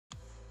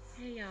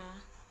Hey y'all,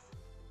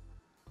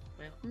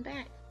 welcome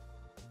back.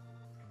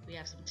 We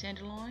have some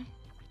tenderloin.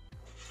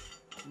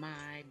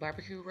 My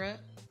barbecue rub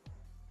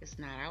is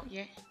not out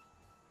yet.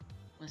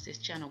 Once this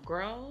channel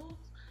grows,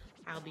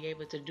 I'll be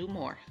able to do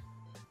more.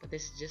 But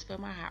this is just for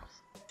my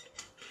house.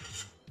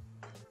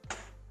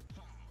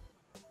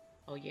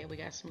 Oh yeah, we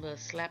got some little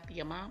slap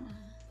your mama.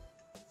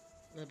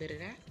 A little bit of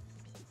that.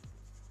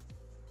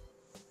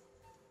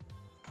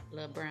 A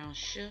little brown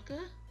sugar.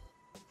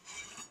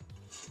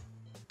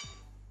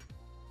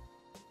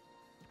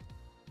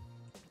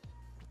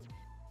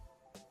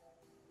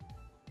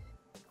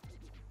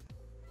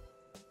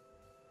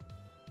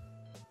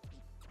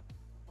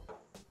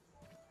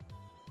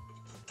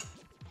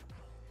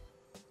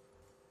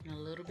 And a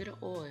little bit of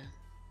oil.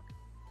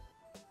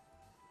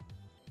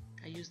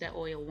 I used that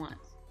oil once.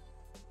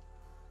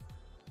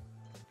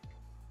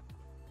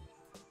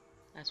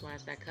 That's why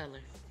it's that color.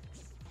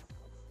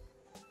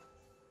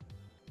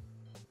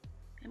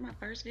 In my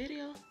first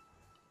video,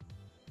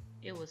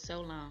 it was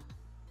so long.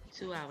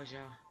 2 hours,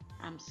 y'all.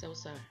 I'm so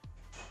sorry.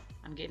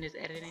 I'm getting this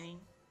editing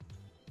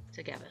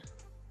together.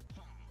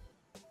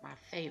 My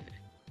favorite.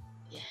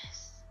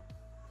 Yes.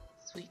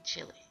 Sweet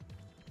chili.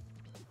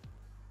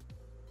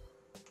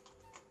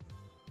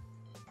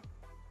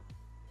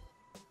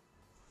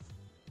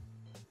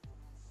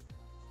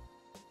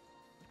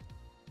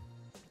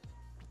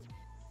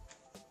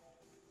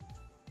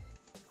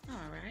 All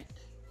right.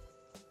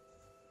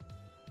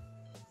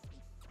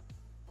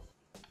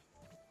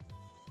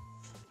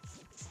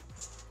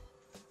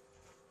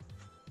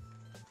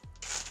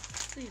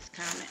 Please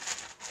comment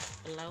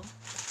below.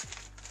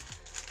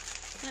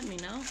 Let me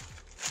know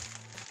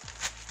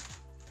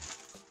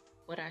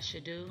what I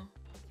should do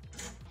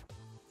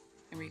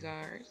in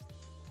regards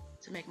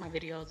to make my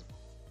videos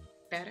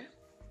better.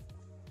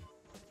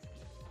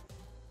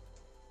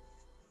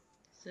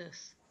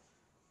 Sis,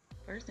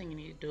 first thing you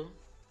need to do,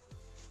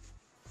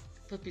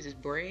 put a piece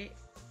of bread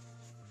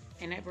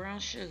and that brown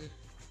sugar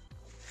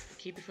to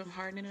keep it from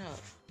hardening up.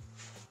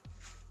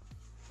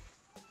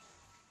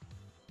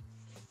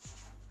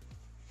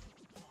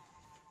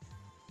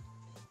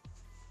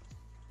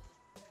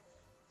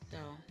 So,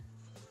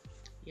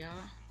 y'all,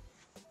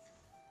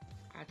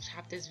 I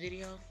chopped this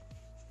video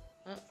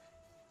up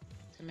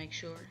to make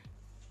sure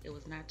it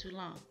was not too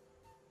long.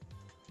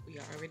 We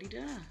are already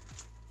done.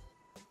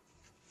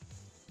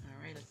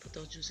 All right, let's put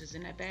those juices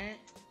in that bag.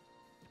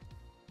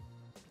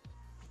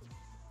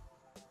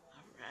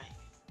 All right.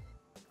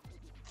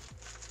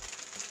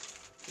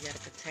 We got a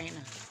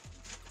container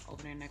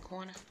over there in that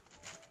corner.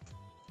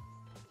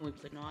 We're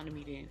putting all the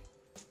meat in.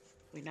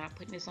 We're not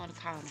putting this on the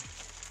counter.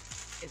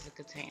 It's a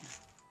container.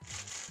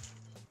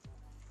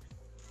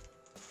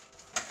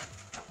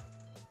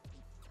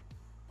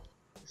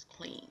 It's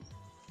clean.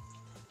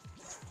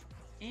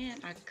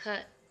 And I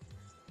cut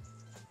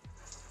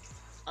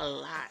a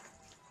lot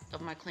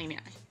of my cleaning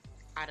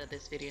out of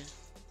this video.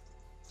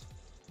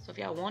 So if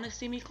y'all want to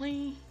see me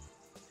clean,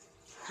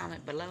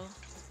 comment below.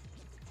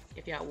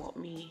 If y'all want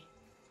me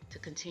to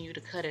continue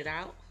to cut it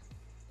out,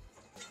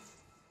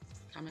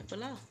 comment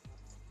below.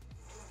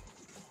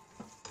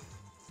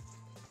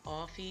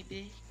 All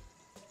feedback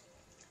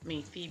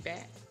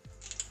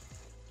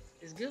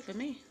is good for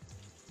me.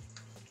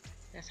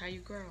 That's how you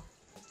grow.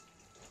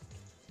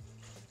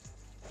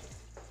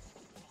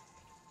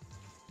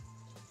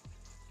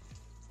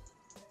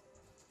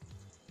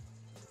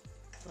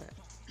 But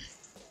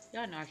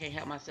y'all know I can't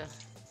help myself.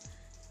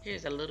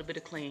 Here's a little bit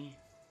of clean.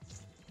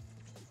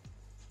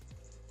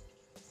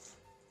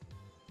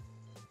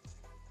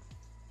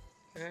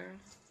 Girl,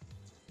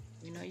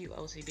 you know you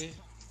OCD.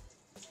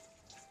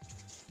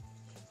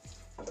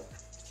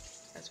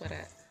 That's why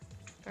that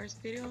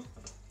first video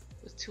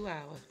was 2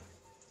 hours.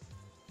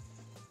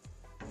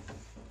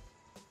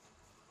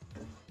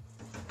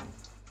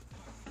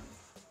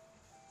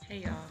 Hey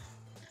y'all,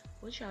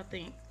 what y'all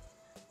think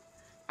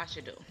I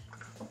should do?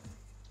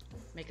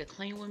 Make a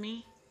clean with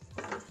me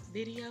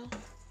video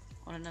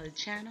on another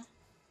channel,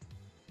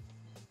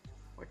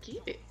 or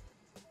keep it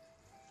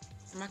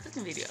in my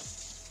cooking video?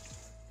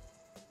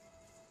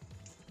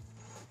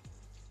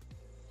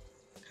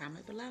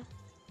 Comment below.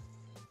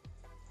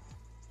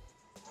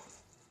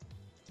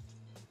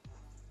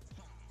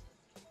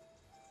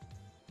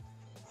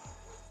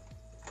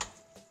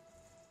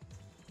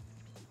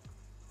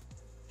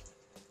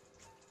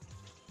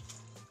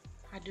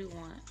 I do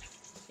want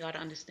y'all to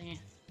understand,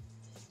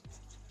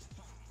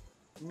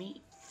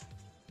 meat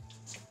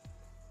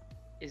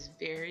is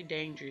very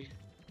dangerous.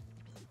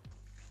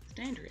 It's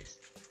dangerous.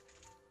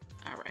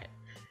 All right.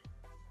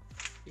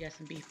 We got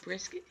some beef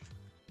brisket.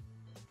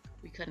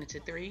 We cut it into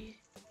 3.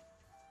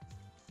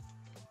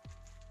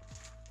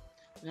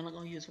 We're only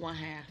gonna use one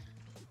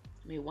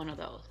of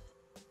those.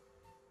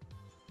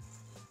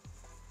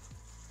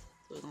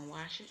 So we're gonna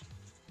wash it.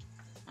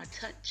 My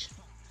touch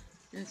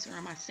sensor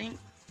on my sink,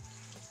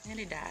 and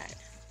it died.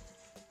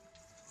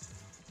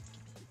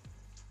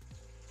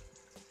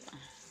 So,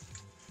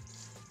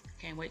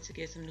 can't wait to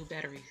get some new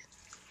batteries.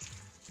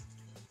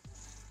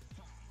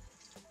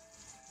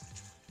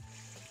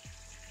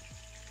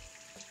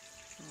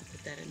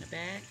 Put that in the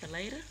bag for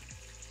later.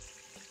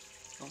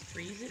 Gonna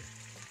freeze it.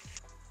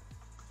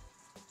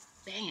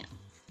 Bam.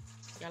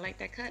 Y'all like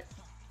that cut?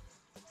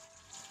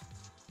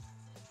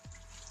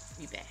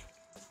 Be back.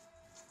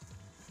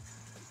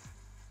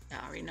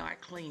 I already know I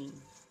clean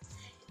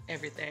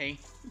everything.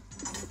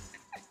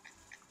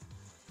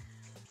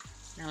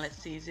 Now let's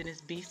season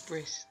this beef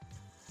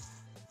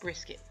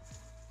brisket.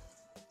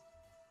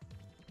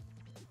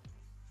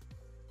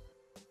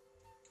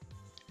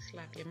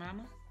 Slap your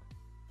mama.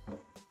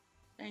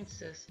 Thanks,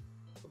 sis,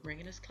 for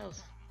bringing us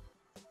closer.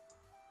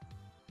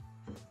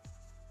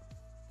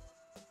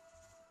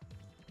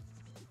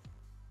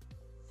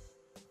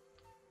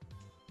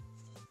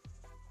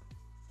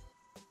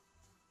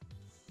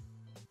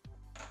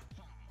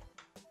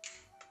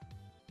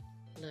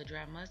 A little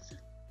dry mustard.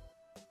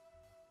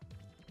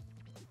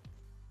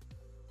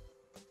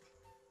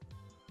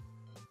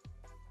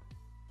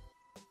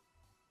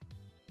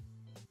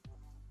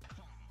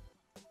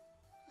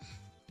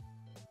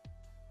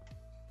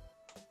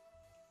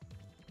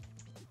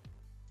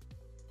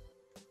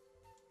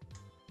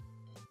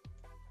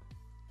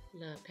 A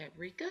little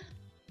paprika.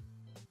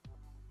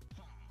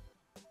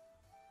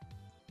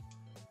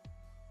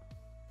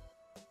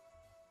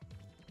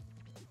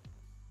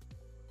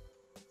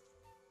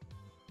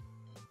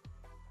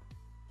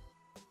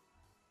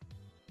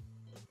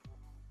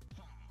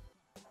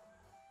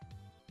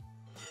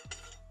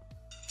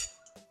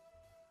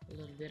 A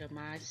little bit of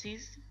my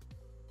seasoning.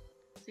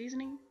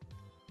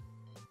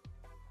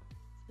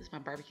 This is my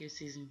barbecue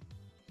seasoning.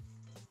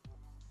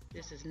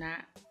 This is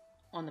not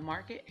on the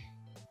market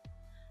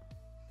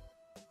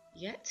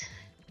yet.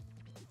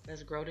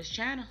 Let's grow this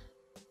channel.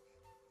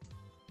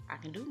 I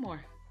can do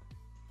more.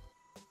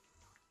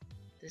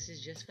 This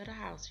is just for the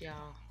house,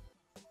 y'all.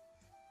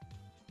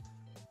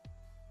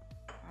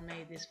 I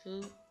made this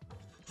food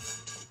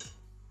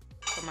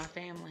for my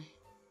family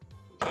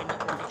who came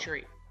up from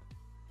Detroit.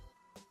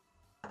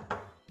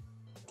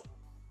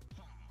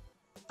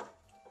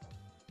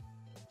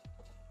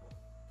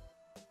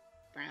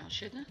 Brown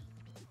sugar.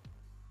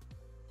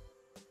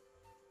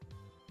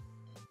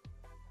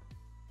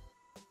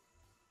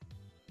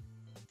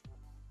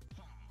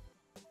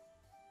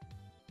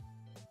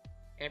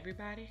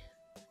 Everybody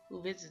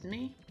who visits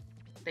me,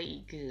 they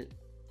eat good.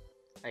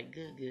 Like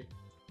good.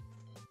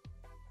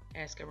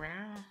 Ask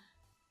around.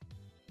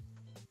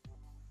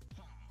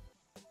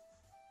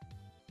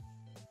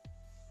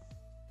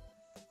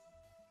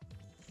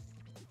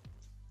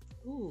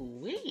 Ooh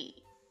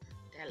wee,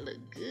 that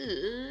look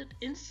good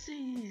and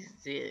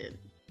seasoned.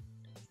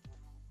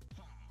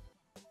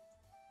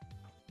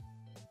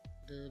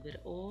 A little bit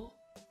of oil.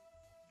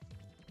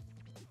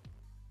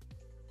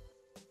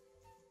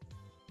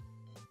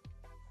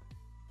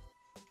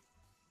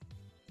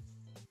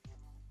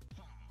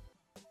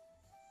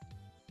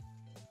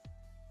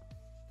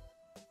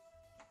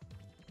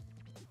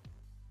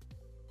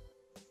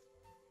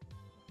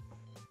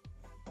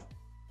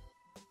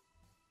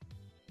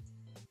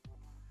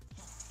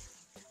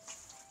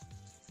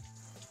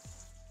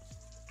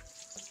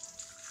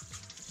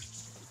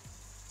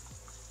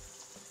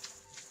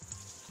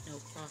 No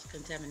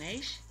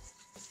cross-contamination.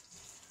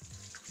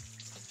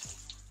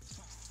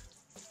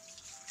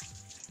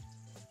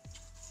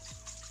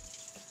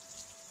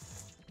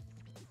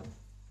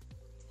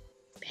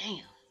 Bam.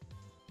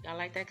 Y'all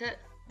like that cut?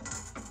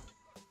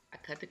 I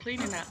cut the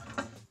cleaning out.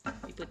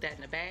 We put that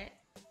in the bag.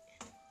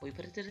 We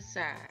put it to the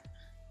side.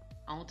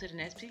 On to the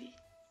next piece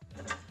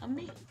of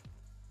meat.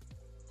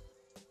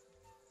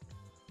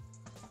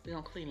 We're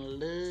gonna clean a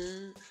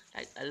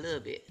little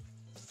bit.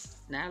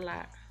 Not a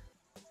lot.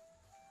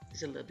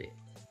 Just a little bit.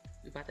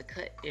 We're about to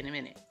cut in a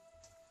minute.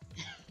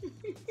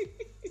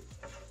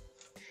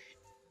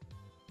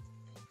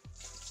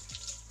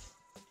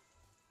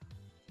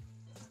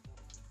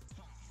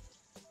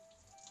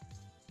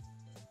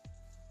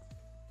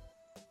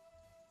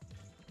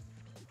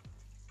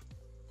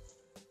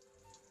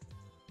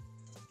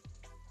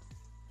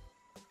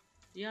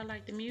 Do y'all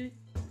like the music?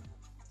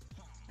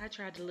 I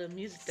tried the little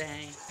music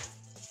thing.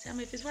 Tell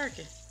me if it's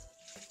working.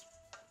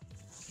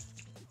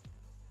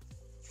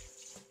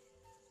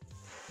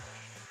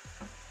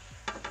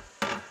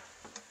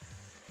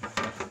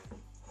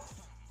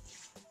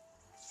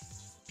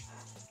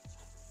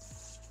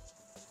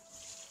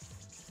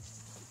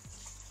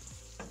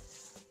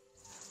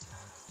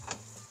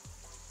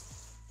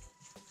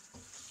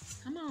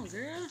 Come on,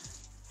 girl.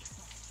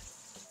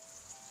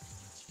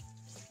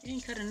 You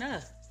ain't cut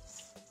enough.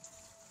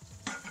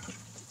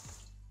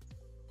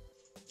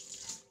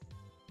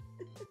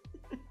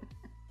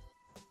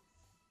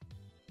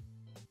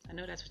 I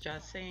know that's what y'all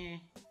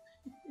saying.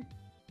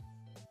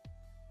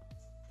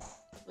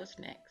 What's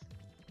next?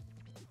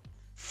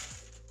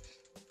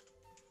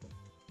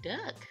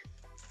 Duck.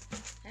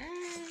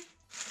 Hey.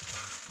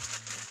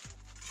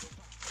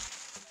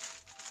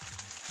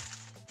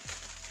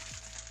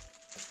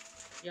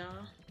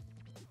 Y'all,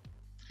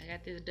 I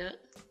got this duck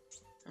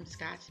from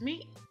Scott's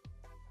Meat.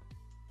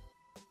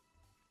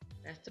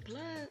 That's the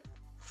plug.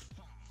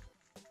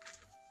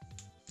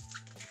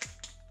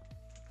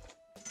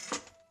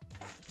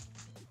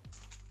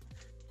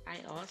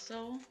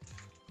 also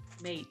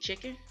made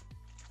chicken.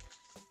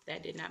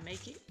 That did not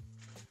make it.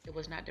 It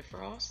was not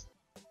defrost.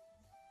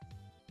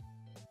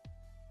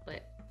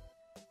 But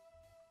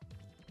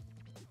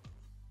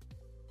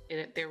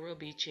there will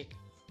be chicken.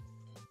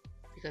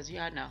 Because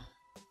y'all know.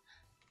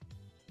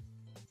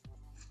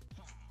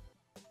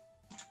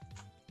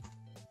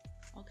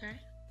 Okay.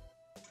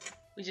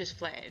 We just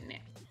flatten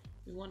it.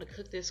 We want to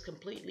cook this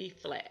completely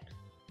flat.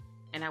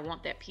 And I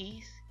want that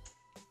piece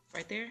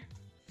right there.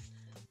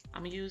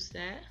 I'm gonna use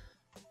that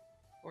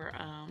for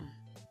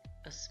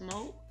a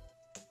smoked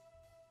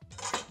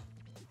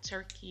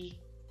turkey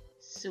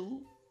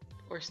soup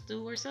or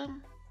stew or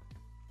something.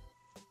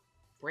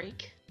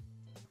 Break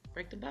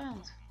the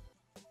bones.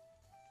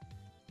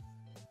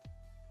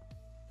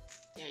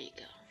 There you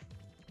go.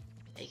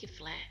 Make it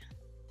flat.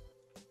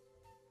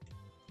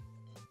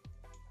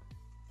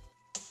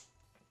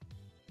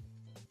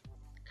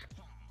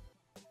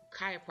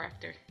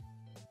 Chiropractor.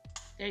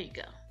 There you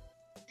go.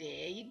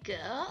 There you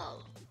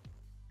go.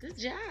 Good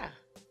job.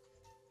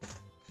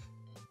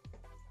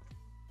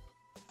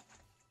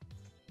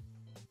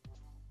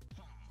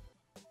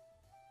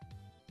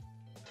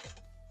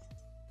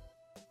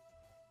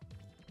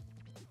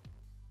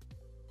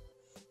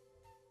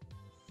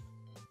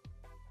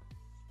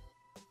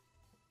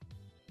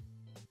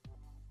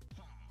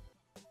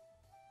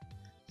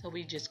 So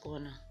we just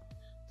gonna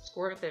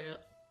squirt the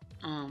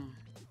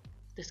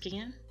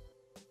skin.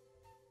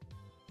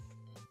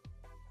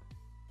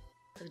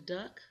 The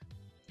duck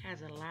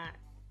has a lot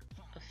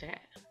of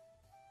fat,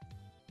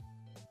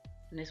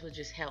 and this would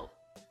just help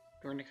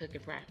during the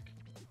cooking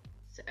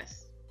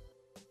process.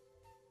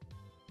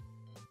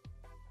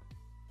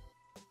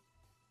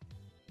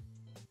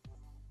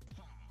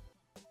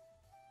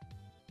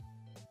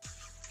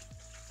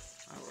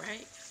 All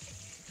right,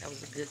 that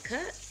was a good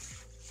cut.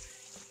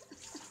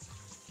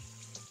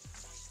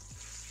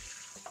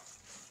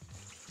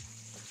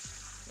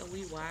 So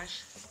we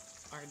wash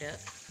our duck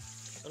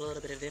with a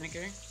little bit of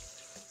vinegar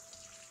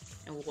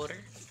and water.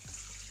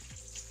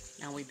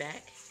 Now we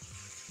back,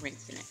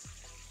 rinsing it.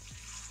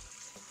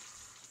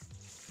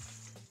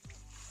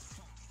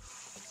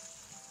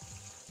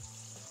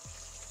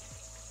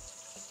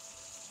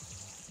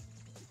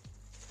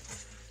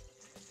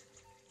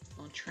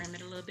 Gonna trim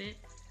it a little bit.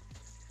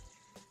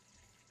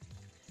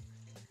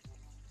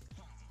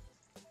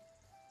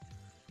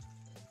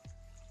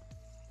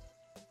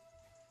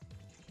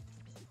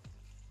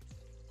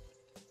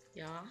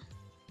 Y'all,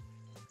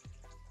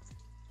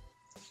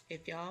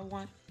 if y'all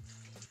want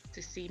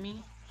to see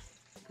me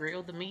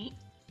grill the meat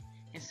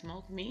and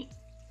smoke meat,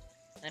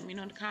 let me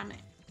know in the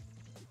comment.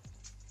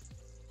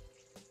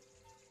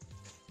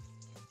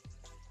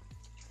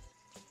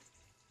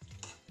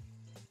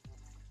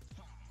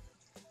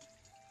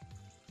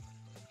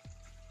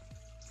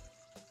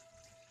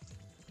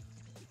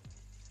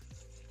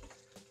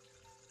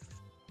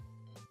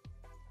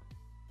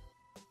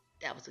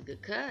 That was a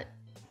good cut.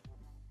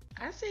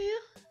 I see you.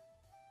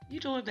 You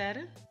doing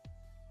better.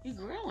 You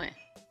growing.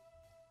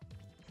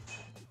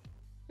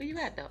 Where you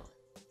at though?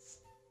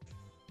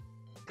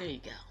 There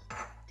you go.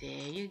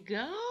 There you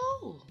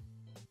go.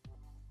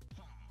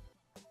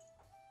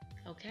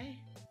 Okay.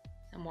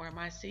 Some more of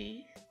my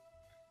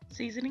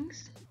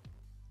seasonings.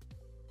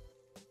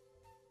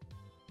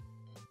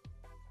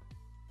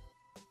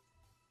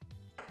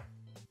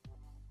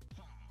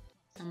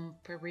 Some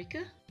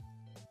paprika.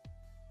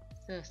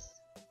 This.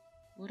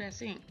 What that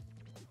sing?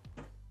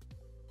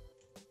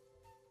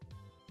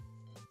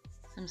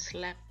 Some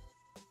slap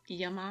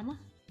your mama.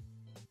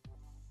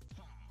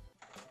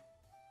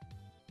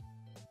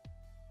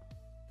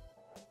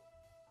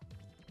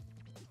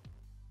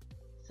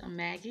 Some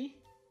Maggie.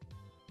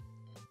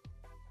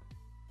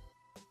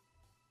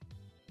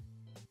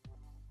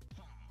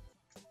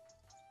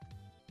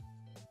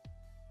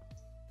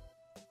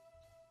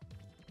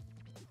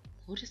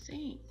 Who to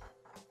sing?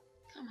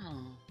 Come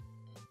on.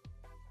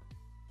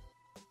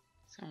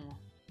 Some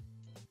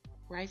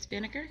rice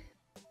vinegar.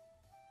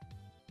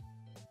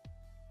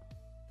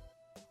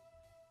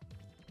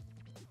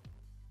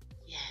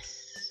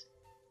 Yes.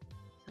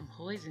 Some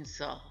hoisin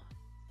salt.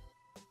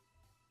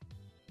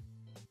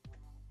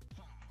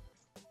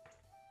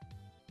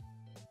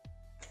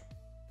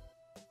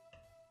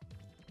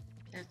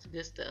 That's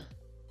good stuff.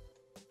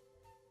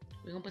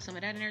 We're gonna put some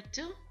of that in there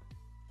too?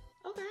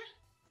 Okay,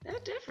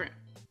 that's different.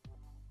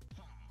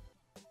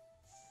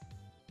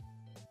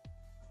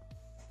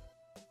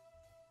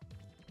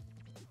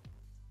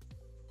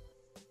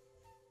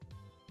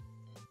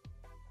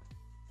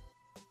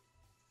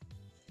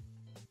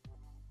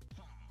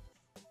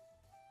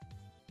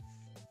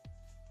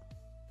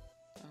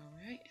 All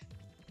right,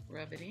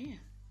 rub it in.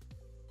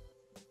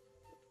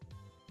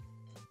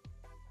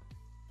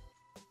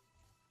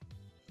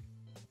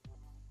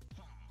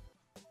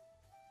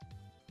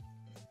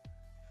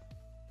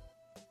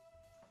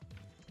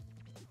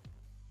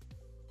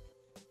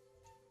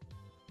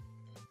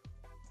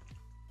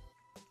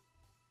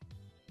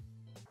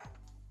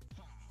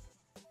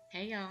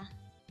 Hey y'all,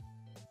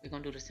 we're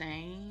gonna do the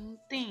same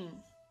thing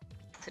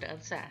to the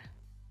other side.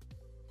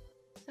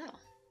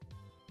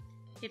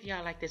 If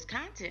y'all like this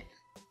content,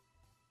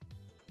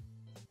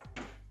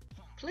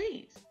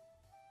 please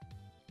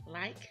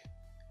like,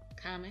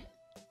 comment,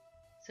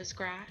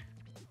 subscribe,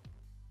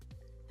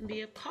 and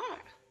be a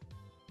part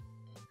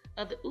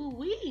of the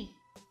Oowhee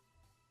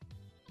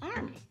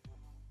Army.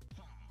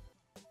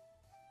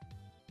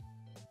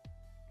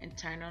 And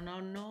turn on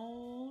our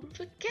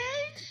notifications.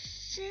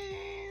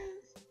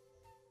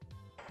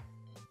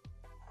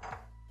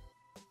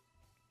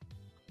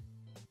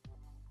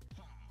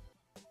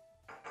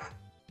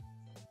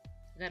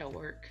 I gotta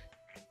work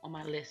on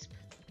my lisp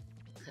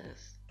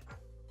because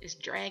it's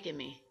dragging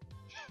me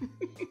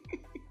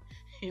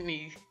in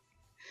these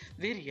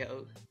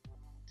videos.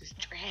 Just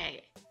drag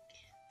it.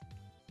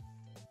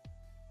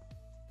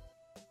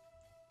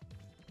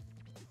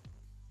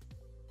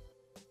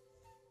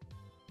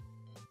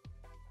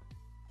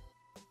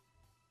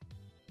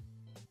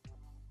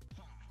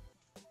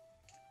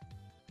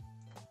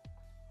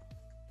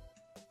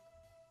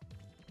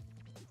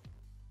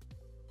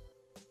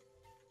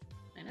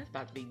 Man, that's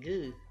about to be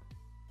good.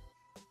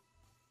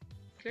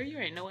 Girl, you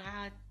already know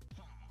how it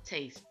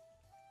tastes.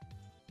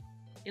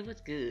 It was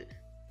good.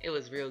 It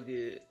was real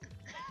good.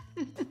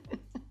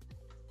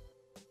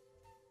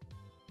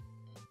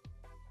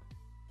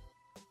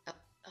 Oh,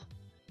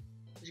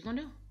 what you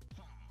gonna do?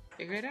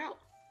 Figure it out.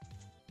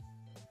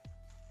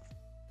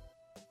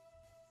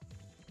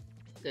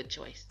 Good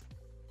choice.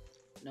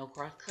 No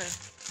cross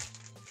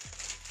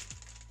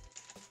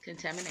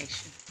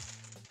contamination.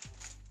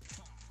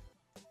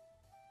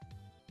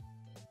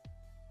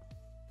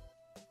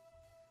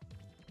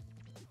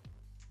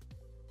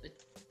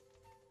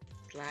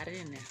 Slide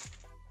it in there.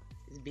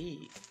 It's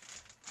big.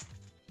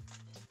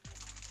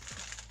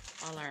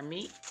 All our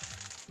meat,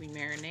 we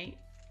marinate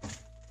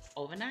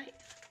overnight.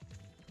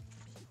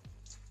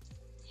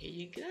 Here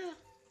you go.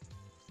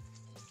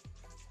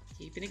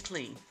 Keeping it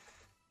clean.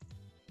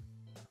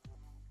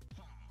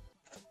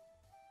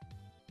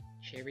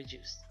 Cherry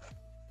juice.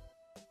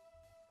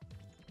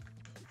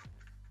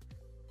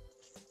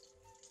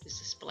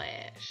 Just a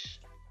splash.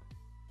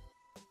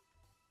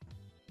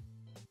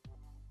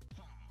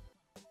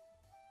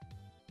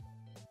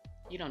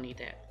 You don't need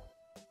that.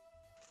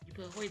 You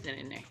put hoisin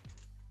in there.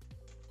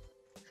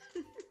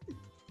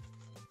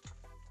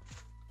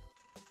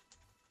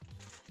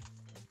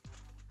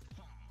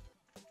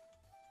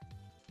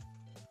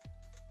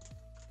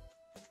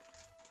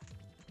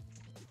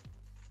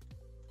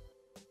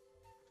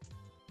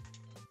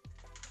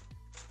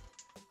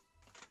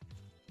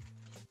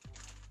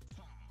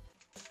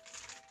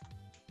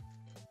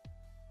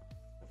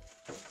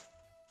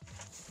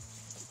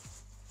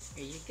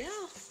 Here you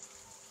go.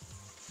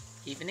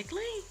 Keeping it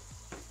clean.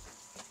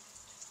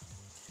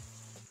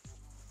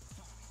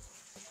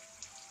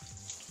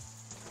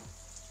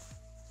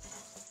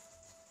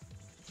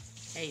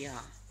 Hey y'all,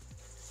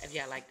 if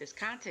y'all like this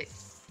content,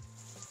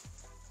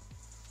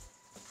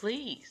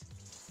 please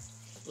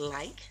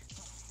like,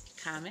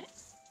 comment,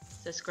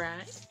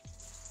 subscribe,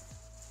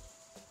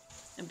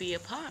 and be a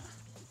part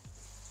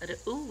of the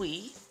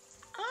Oowhee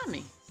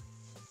Army.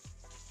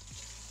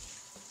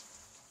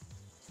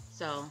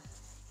 So,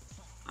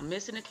 I'm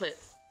missing a clip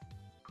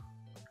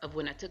of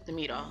when I took the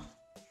meat off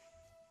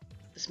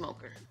the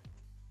smoker.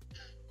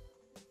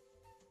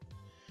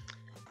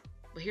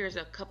 But here's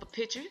a couple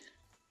pictures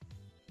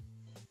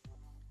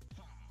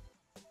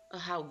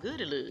of how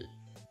good it looked.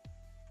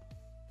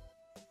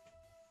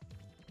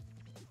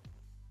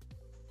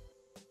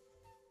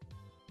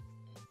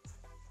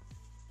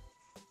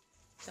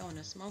 So in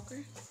the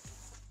smoker,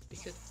 we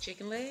cooked the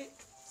chicken leg,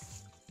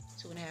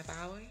 2.5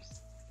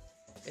 hours.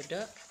 The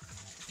duck,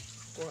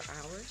 4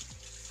 hours.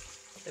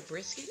 The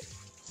brisket,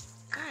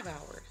 5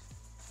 hours.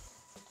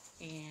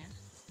 And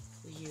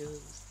we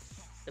use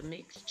the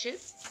mixed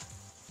chips,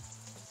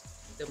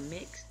 the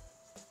mixed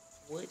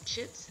wood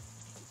chips.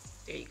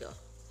 There you go.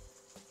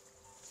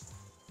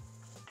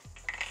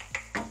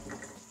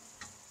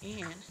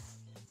 And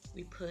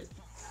we put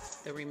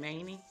the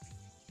remaining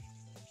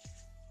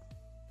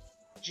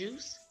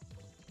juice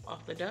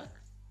off the duck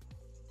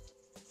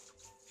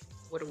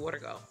where the water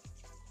go,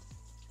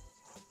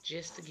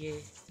 just to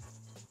get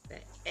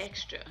that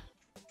extra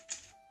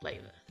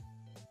flavor.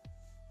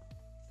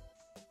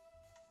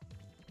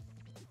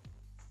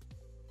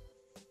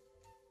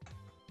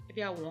 If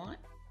y'all want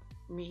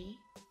me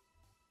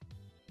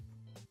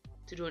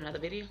to do another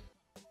video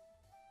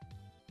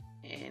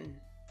and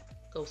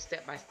go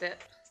step by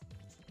step,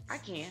 I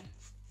can.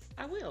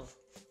 I will.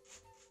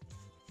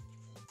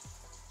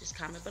 Just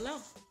comment below.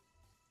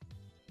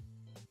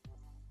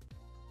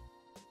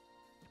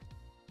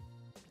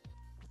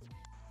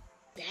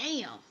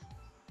 Damn!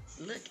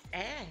 Look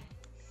at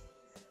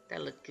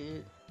that. Look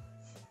good.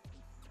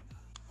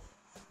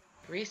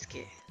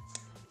 Brisket,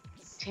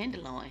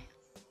 tenderloin,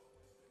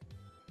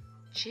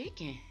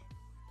 chicken.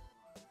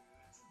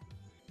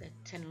 That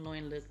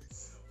tenderloin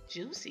looks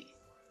juicy.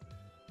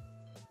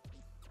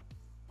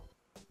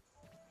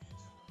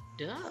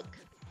 Duck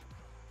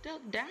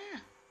down.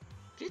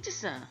 Get you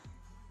some.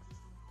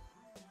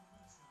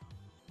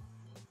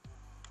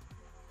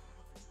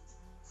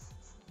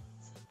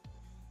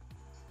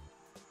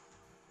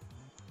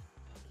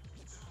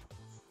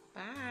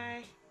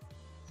 Bye.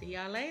 See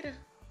y'all later.